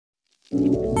The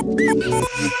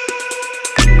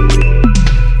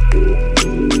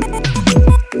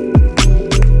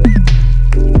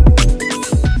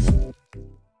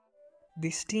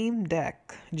Steam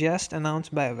Deck, just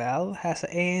announced by Valve, has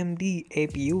an AMD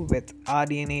APU with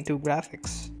RDNA 2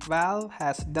 graphics. Valve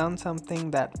has done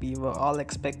something that we were all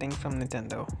expecting from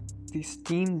Nintendo. The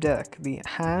Steam Deck, the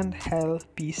handheld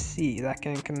PC that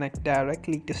can connect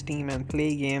directly to Steam and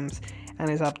play games, and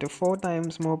is up to 4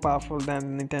 times more powerful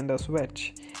than the Nintendo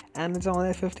Switch, and it's only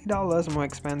 $50 more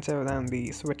expensive than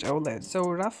the Switch OLED. So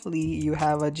roughly you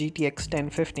have a GTX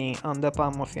 1050 on the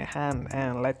palm of your hand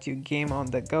and lets you game on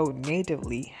the go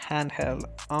natively handheld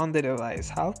on the device.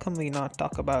 How can we not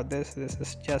talk about this? This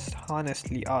is just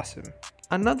honestly awesome.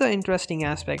 Another interesting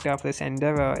aspect of this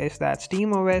endeavor is that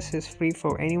SteamOS is free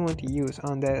for anyone to use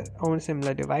on their own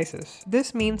similar devices.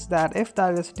 This means that if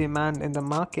there is demand in the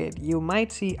market, you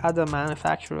might see other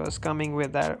manufacturers coming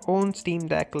with their own Steam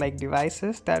Deck-like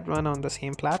devices that run on the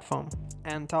same platform.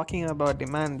 And talking about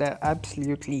demand, there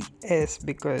absolutely is,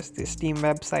 because the Steam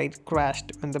website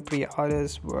crashed when the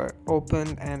pre-orders were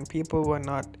opened and people were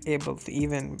not able to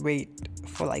even wait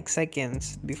for like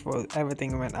seconds before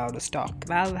everything went out of stock.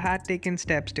 Valve had taken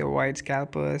steps to avoid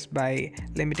scalpers by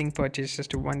limiting purchases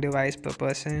to one device per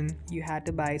person. You had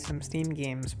to buy some Steam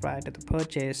games prior to the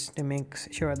purchase to make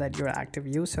sure that you're an active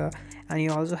user, and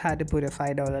you also had to put a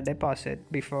 $5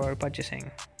 deposit before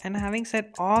purchasing. And having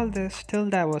said all this, still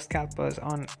there were scalpers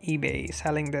on eBay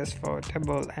selling this for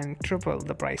double and triple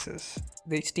the prices.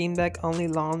 The Steam Deck only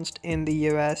launched in the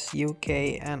US,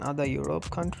 UK and other Europe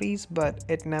countries, but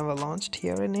it never launched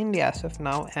here in India as of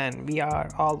now, and we are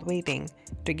all waiting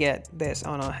to get this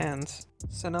on our hands.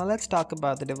 So now let's talk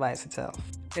about the device itself.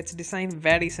 It's designed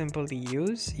very simple to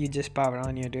use. You just power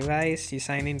on your device, you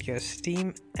sign into your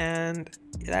Steam, and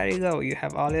there you go, you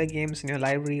have all your games in your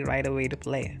library right away to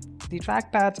play. The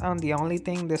trackpads aren't the only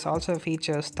thing. This also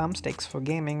features thumbsticks for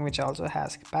gaming, which also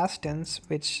has capacitance,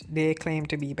 which they claim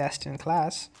to be best in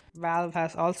class. Valve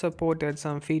has also ported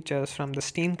some features from the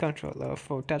Steam controller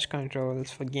for touch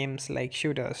controls for games like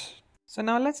shooters. So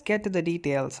now let's get to the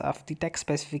details of the tech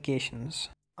specifications.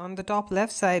 On the top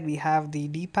left side, we have the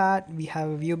D-pad, we have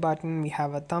a view button, we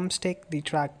have a thumbstick, the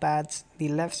trackpads, the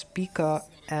left speaker,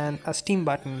 and a Steam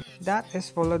button. That is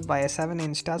followed by a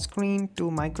 7-inch touchscreen,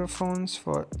 2 microphones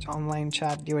for online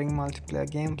chat during multiplayer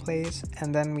gameplays,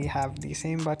 and then we have the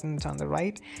same buttons on the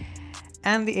right,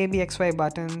 and the ABXY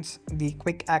buttons, the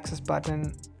quick access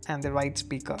button, and the right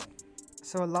speaker.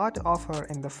 So a lot to offer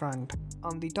in the front.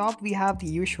 On the top, we have the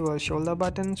usual shoulder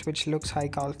buttons, which looks high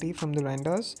quality from the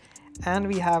renders. And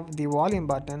we have the volume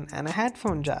button and a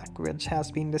headphone jack, which has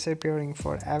been disappearing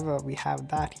forever. We have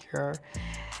that here.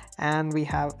 And we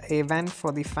have a vent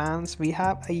for the fans. We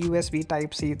have a USB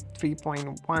Type-C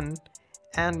 3.1.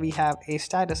 And we have a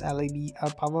status LED,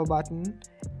 a power button,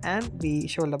 and the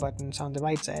shoulder buttons on the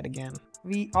right side again.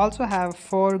 We also have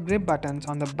 4 grip buttons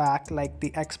on the back like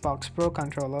the Xbox Pro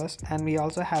controllers, and we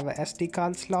also have a SD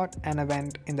card slot and a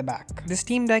vent in the back. The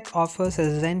Steam Deck offers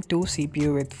a Zen 2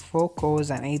 CPU with 4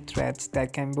 cores and 8 threads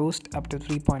that can boost up to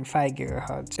 3.5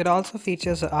 GHz. It also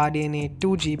features a RDNA 2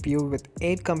 GPU with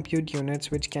 8 compute units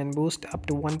which can boost up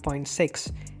to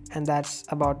 1.6, and that's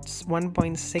about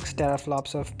 1.6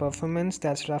 teraflops of performance.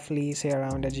 That's roughly say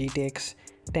around a GTX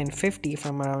 1050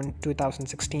 from around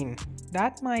 2016.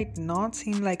 That might not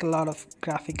seem like a lot of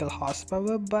graphical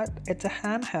horsepower, but it's a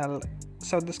handheld,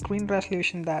 so the screen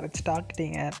resolution that it's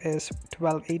targeting at is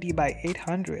 1280 by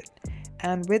 800,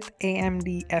 and with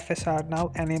AMD FSR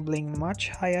now enabling much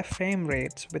higher frame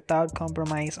rates without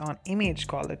compromise on image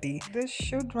quality, this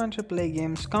should run AAA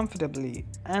games comfortably.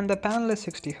 And the panel is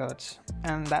 60Hz,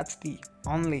 and that's the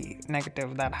only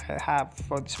negative that I have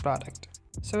for this product.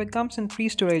 So it comes in 3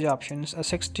 storage options: a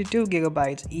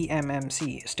 62GB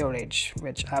eMMC storage,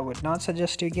 which I would not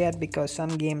suggest you get because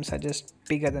some games are just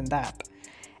bigger than that.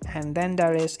 And then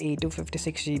there is a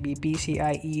 256GB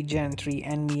PCIe Gen 3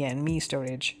 NVMe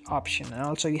storage option, and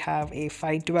also you have a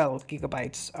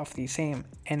 512GB of the same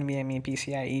NVMe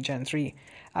PCIe Gen 3.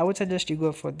 I would suggest you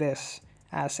go for this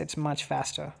as it's much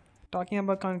faster. Talking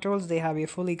about controls, they have a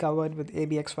fully covered with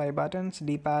ABXY buttons,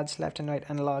 D-pads, left and right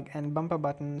analog and bumper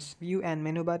buttons, view and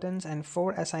menu buttons, and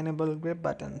 4 assignable grip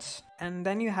buttons. And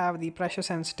then you have the pressure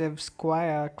sensitive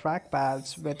square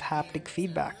trackpads with haptic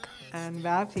feedback. And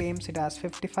Valve claims it has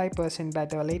 55%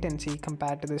 better latency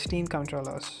compared to the Steam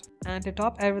controllers. And to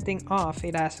top everything off,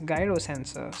 it has gyro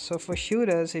sensor. So for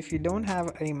shooters, if you don't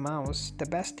have a mouse, the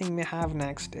best thing we have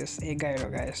next is a gyro,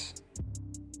 guys.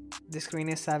 The screen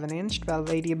is 7-inch,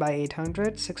 1280 by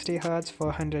 800, 60Hz,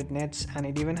 400 nits, and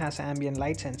it even has an ambient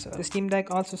light sensor. The Steam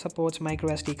Deck also supports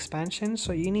microSD expansion,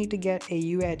 so you need to get a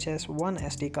UHS 1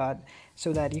 SD card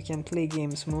so that you can play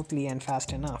games smoothly and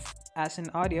fast enough. As in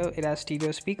audio, it has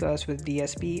stereo speakers with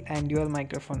DSP and dual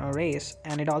microphone arrays,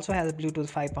 and it also has Bluetooth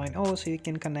 5.0, so you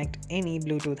can connect any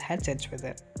Bluetooth headsets with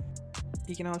it.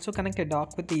 You can also connect a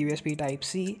dock with the USB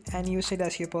Type-C and use it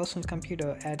as your personal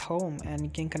computer at home, and you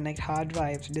can connect hard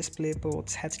drives, display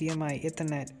ports, HDMI,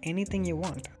 Ethernet, anything you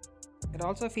want. It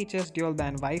also features dual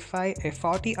band Wi-Fi, a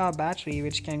 40-hour battery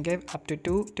which can give up to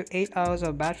 2 to 8 hours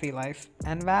of battery life,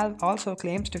 and Valve also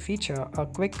claims to feature a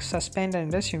quick suspend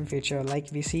and resume feature like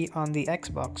we see on the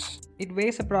Xbox. It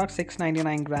weighs approx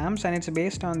 699 grams and it's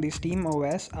based on the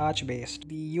SteamOS Arch based.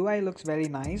 The UI looks very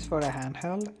nice for a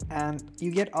handheld, and you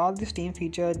get all the Steam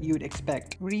features you'd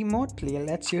expect. Remote Play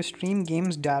lets you stream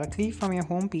games directly from your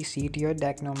home PC to your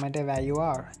deck no matter where you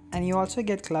are. And you also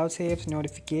get cloud saves,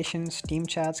 notifications, Steam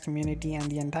chats, community,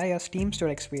 and the entire Steam Store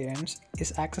experience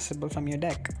is accessible from your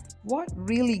deck. What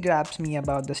really grabs me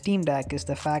about the Steam Deck is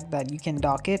the fact that you can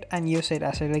dock it and use it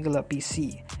as a regular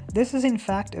PC. This is in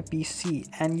fact a PC,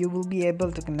 and you will be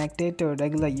able to connect it to a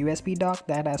regular USB dock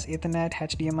that has Ethernet,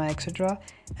 HDMI, etc.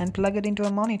 and plug it into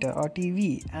a monitor or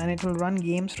TV, and it will run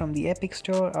games from the Epic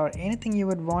Store or anything you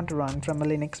would want to run from a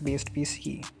Linux based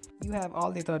PC. You have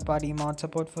all the third-party mod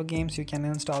support for games, you can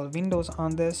install Windows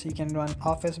on this, you can run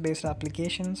Office-based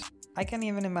applications. I can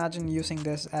even imagine using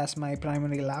this as my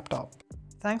primary laptop.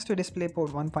 Thanks to DisplayPort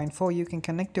 1.4, you can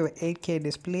connect to an 8K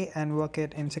display and work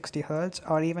it in 60Hz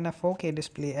or even a 4K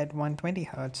display at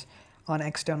 120Hz on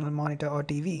external monitor or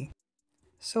TV.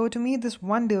 So to me, this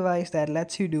one device that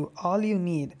lets you do all you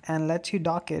need and lets you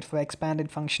dock it for expanded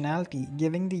functionality,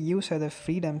 giving the user the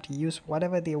freedom to use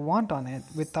whatever they want on it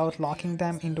without locking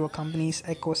them into a company's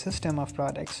ecosystem of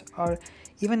products or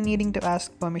even needing to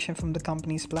ask permission from the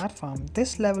company's platform.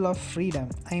 This level of freedom,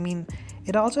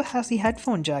 it also has the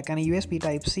headphone jack and a USB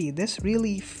Type-C. This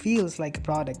really feels like a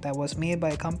product that was made by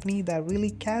a company that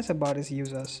really cares about its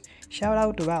users. Shout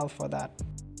out to Valve for that.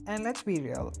 And let's be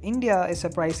real, India is a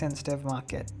price-sensitive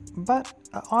market, but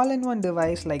an all-in-one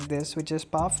device like this, which is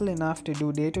powerful enough to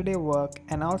do day-to-day work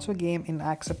and also game in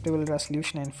acceptable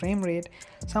resolution and frame rate,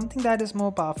 something that is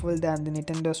more powerful than the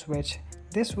Nintendo Switch,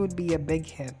 this would be a big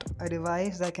hit. A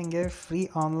device that can give free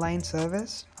online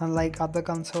service, unlike other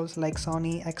consoles like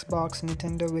Sony, Xbox,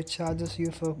 Nintendo, which charges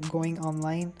you for going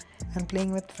online and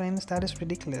playing with friends. That is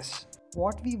ridiculous.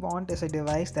 What we want is a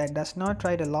device that does not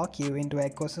try to lock you into an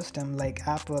ecosystem like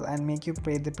Apple and make you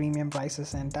pay the premium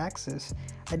prices and taxes.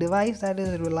 A device that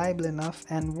is reliable enough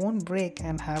and won't break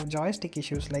and have joystick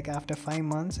issues like after 5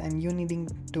 months and you needing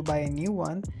to buy a new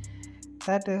one.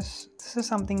 This is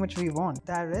something which we want.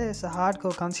 There is a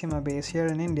hardcore consumer base here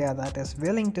in India that is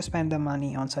willing to spend the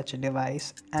money on such a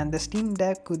device, and the Steam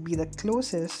Deck could be the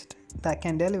closest that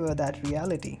can deliver that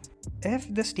reality.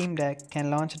 If the Steam Deck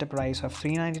can launch at a price of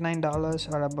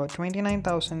 $399 or about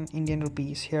 29,000 Indian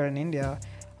rupees here in India,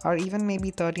 or even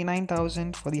maybe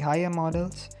 39,000 for the higher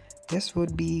models, this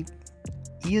would be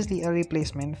easily a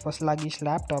replacement for sluggish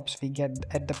laptops we get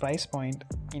at the price point,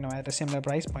 at a similar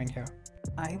price point here.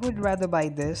 I would rather buy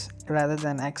this rather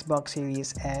than Xbox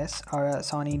Series S or a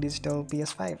Sony Digital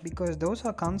PS5 because those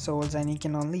are consoles and you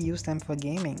can only use them for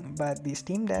gaming, but the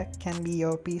Steam Deck can be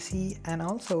your PC and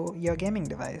also your gaming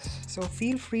device. So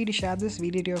feel free to share this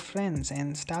video to your friends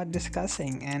and start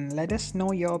discussing and let us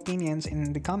know your opinions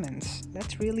in the comments.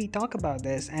 Let's really talk about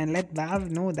this and let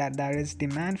Valve know that there is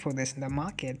demand for this in the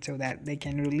market so that they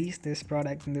can release this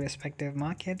product in the respective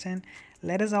markets and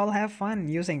let us all have fun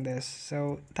using this.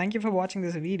 So thank you for watching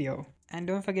this video. And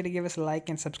don't forget to give us a like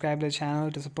and subscribe to the channel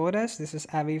to support us. This is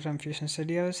Avi from Fusion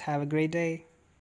Studios. Have a great day.